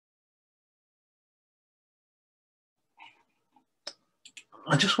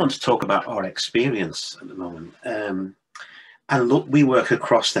I just want to talk about our experience at the moment. And look, we work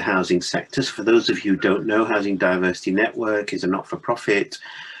across the housing sectors. For those of you who don't know, Housing Diversity Network is a not-for-profit.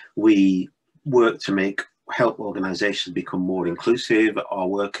 We work to help organisations become more inclusive. Our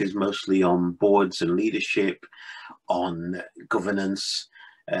work is mostly on boards and leadership, on governance,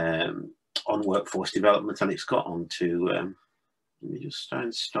 on workforce development, and it's got on to, let me just try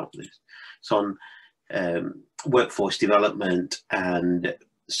and stop this. It's on workforce development and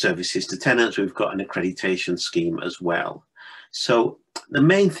services to tenants. We've got an accreditation scheme as well. So the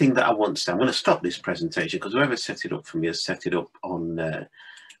main thing that I want to say, I'm going to stop this presentation because whoever set it up for me has set it up on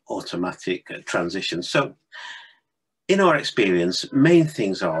automatic transition. So in our experience, main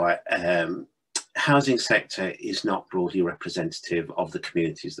things are housing sector is not broadly representative of the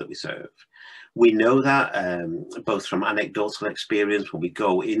communities that we serve. We know that both from anecdotal experience when we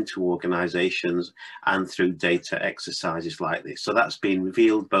go into organisations and through data exercises like this. So that's been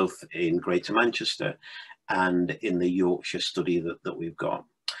revealed both in Greater Manchester and in the Yorkshire study that we've got.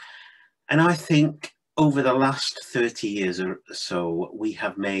 And I think over the last 30 years or so, we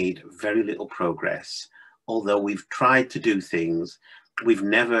have made very little progress. Although we've tried to do things, we've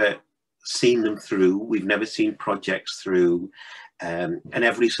never seen them through, we've never seen projects through. And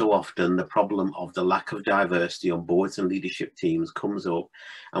every so often, the problem of the lack of diversity on boards and leadership teams comes up,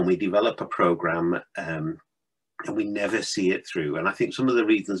 and we develop a programme and we never see it through. And I think some of the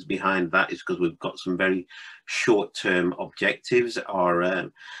reasons behind that is because we've got some very short-term objectives.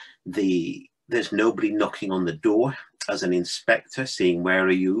 There's nobody knocking on the door as an inspector seeing where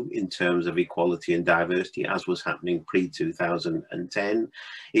are you in terms of equality and diversity, as was happening pre-2010.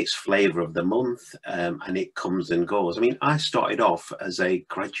 It's flavour of the month, and it comes and goes. I mean, I started off as a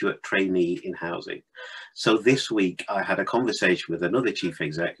graduate trainee in housing. So this week I had a conversation with another chief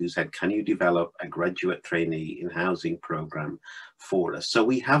exec who said, can you develop a graduate trainee in housing programme for us? So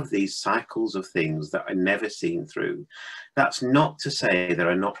we have these cycles of things that are never seen through. That's not to say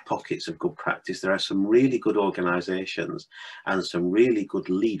there are not pockets of good practice. There are some really good organisations and some really good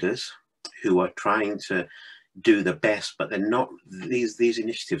leaders who are trying to do the best, but they're not, these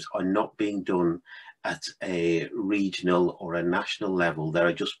initiatives are not being done at a regional or a national level. There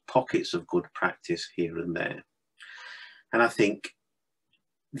are just pockets of good practice here and there. And I think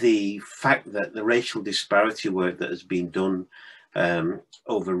the fact that the racial disparity work that has been done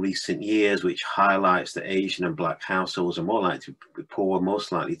over recent years, which highlights that Asian and Black households are more likely to be poor,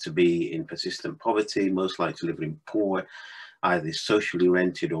 most likely to be in persistent poverty, most likely to live in poor, either socially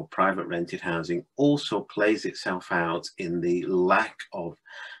rented or private rented housing, also plays itself out in the lack of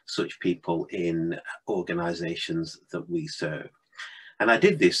such people in organisations that we serve. And I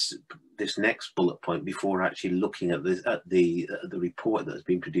did this next bullet point before actually looking at the report that has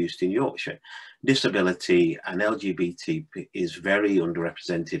been produced in Yorkshire. Disability and LGBT is very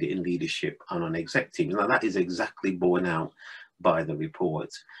underrepresented in leadership and on exec teams. Now that is exactly borne out by the report.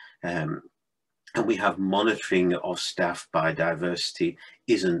 And we have monitoring of staff by diversity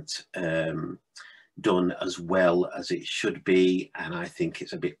isn't done as well as it should be, and I think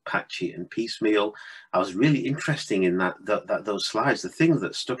it's a bit patchy and piecemeal. I was really interested in those slides. The thing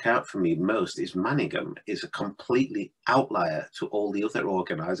that stuck out for me most is Manningham is a completely outlier to all the other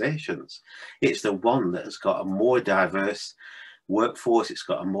organisations. It's the one that has got a more diverse workforce, it's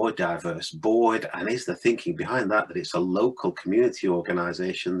got a more diverse board, and is the thinking behind that it's a local community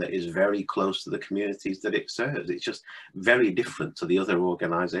organisation that is very close to the communities that it serves. It's just very different to the other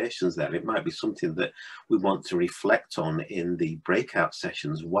organisations there. It might be something that we want to reflect on in the breakout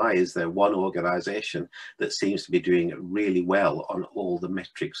sessions. Why is there one organisation that seems to be doing really well on all the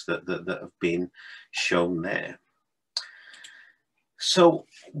metrics that have been shown there? So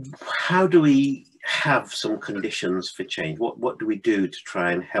how do we have some conditions for change? What do we do to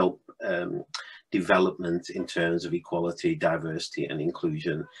try and help development in terms of equality, diversity and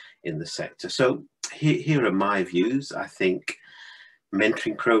inclusion in the sector? So here are my views. I think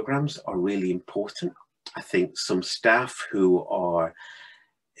mentoring programs are really important. I think some staff who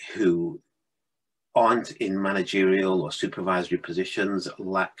aren't in managerial or supervisory positions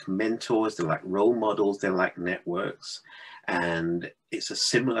lack mentors, they lack role models, they lack networks. And it's a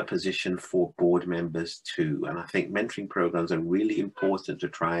similar position for board members too. And I think mentoring programs are really important to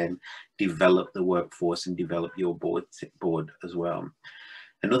try and develop the workforce and develop your board as well.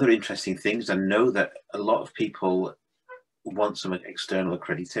 Another interesting thing is I know that a lot of people want some external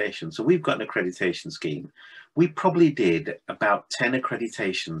accreditation. So we've got an accreditation scheme. We probably did about 10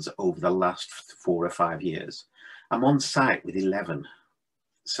 accreditations over the last 4 or 5 years. I'm on site with 11.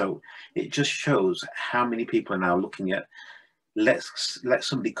 So it just shows how many people are now looking at let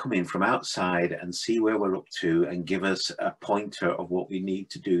somebody come in from outside and see where we're up to and give us a pointer of what we need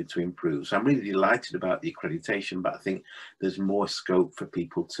to do to improve. So I'm really delighted about the accreditation, but I think there's more scope for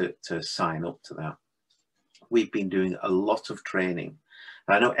people to sign up to that. We've been doing a lot of training.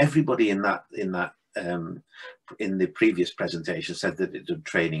 I know everybody in the previous presentation said that it did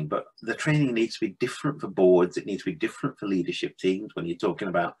training, but the training needs to be different for boards. It needs to be different for leadership teams. When you're talking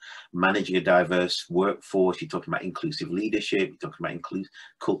about managing a diverse workforce, you're talking about inclusive leadership, you're talking about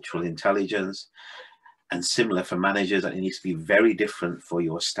cultural intelligence, and similar for managers. And it needs to be very different for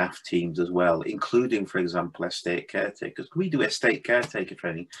your staff teams as well, including, for example, estate caretakers. We do estate caretaker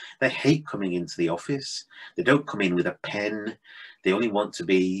training. They hate coming into the office. They don't come in with a pen. They only want to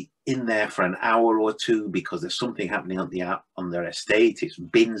be in there for an hour or two because there's something happening on their estate. It's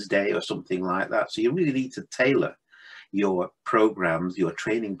bins day or something like that. So you really need to tailor your programs, your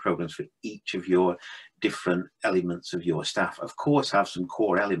training programs for each of your different elements of your staff. Of course, have some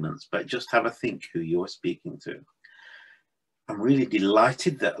core elements, but just have a think who you're speaking to. I'm really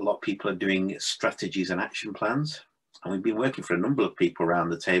delighted that a lot of people are doing strategies and action plans. And we've been working for a number of people around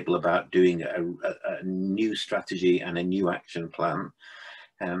the table about doing a new strategy and a new action plan.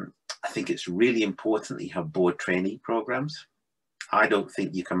 I think it's really important that you have board trainee programs. I don't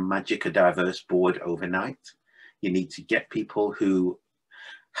think you can magic a diverse board overnight. You need to get people who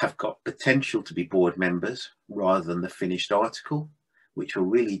have got potential to be board members rather than the finished article, which will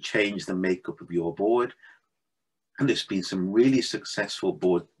really change the makeup of your board. And there's been some really successful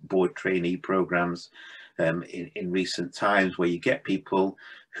board trainee programs in recent times where you get people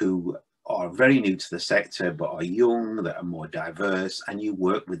who are very new to the sector but are young, that are more diverse, and you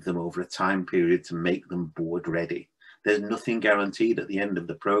work with them over a time period to make them board ready. There's nothing guaranteed at the end of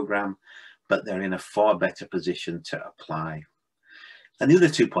the program, but they're in a far better position to apply. And the other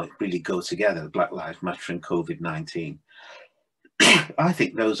 2 points really go together, Black Lives Matter and COVID-19. I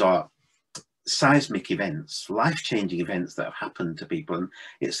think those are seismic events, life-changing events that have happened to people, and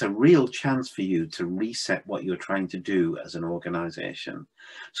it's a real chance for you to reset what you're trying to do as an organization.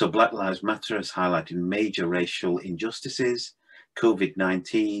 So Black Lives Matter has highlighted major racial injustices.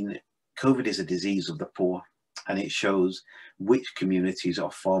 COVID-19, COVID is a disease of the poor, and it shows which communities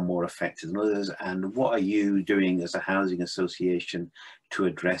are far more affected than others, and what are you doing as a housing association to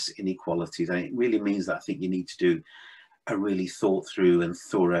address inequalities. And it really means that I think you need to do a really thought through and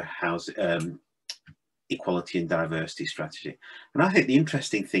thorough equality and diversity strategy. And I think the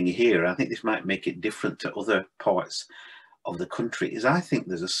interesting thing here, I think this might make it different to other parts of the country, is I think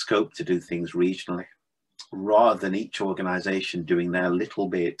there's a scope to do things regionally. Rather than each organisation doing their little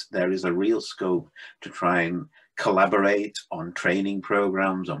bit, there is a real scope to try and collaborate on training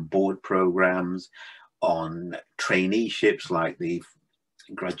programmes, on board programmes, on traineeships like the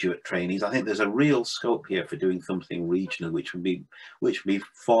graduate trainees. I think there's a real scope here for doing something regional, which would be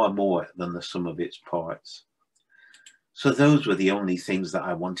far more than the sum of its parts. So those were the only things that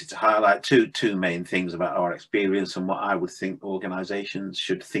I wanted to highlight, two main things about our experience and what I would think organisations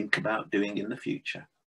should think about doing in the future.